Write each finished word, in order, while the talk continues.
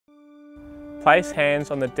Place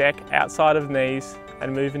hands on the deck outside of knees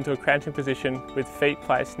and move into a crouching position with feet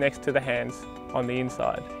placed next to the hands on the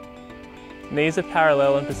inside. Knees are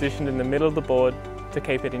parallel and positioned in the middle of the board to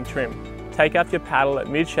keep it in trim. Take up your paddle at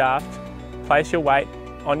mid-shaft, place your weight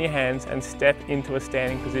on your hands and step into a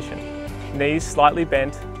standing position. Knees slightly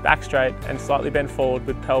bent, back straight and slightly bent forward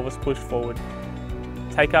with pelvis pushed forward.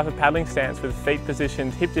 Take up a paddling stance with feet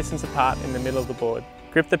positioned hip distance apart in the middle of the board.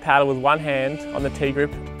 Grip the paddle with one hand on the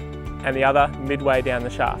T-grip and the other midway down the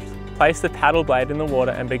shaft. Place the paddle blade in the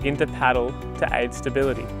water and begin to paddle to aid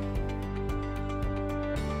stability.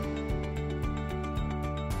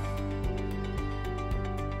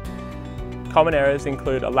 Common errors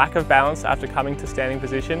include a lack of balance after coming to standing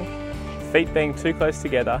position, feet being too close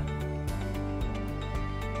together,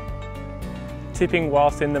 tipping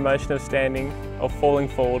whilst in the motion of standing or falling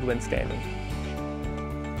forward when standing.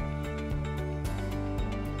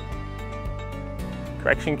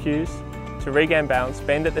 Correction cues. To regain balance,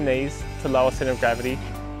 bend at the knees to lower centre of gravity.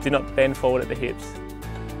 Do not bend forward at the hips.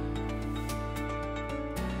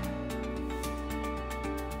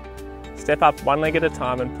 Step up one leg at a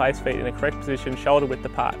time and place feet in a correct position shoulder width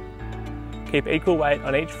apart. Keep equal weight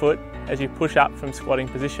on each foot as you push up from squatting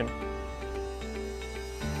position.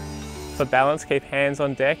 For balance, keep hands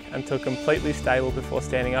on deck until completely stable before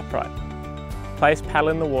standing upright. Place paddle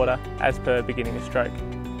in the water as per beginning of stroke.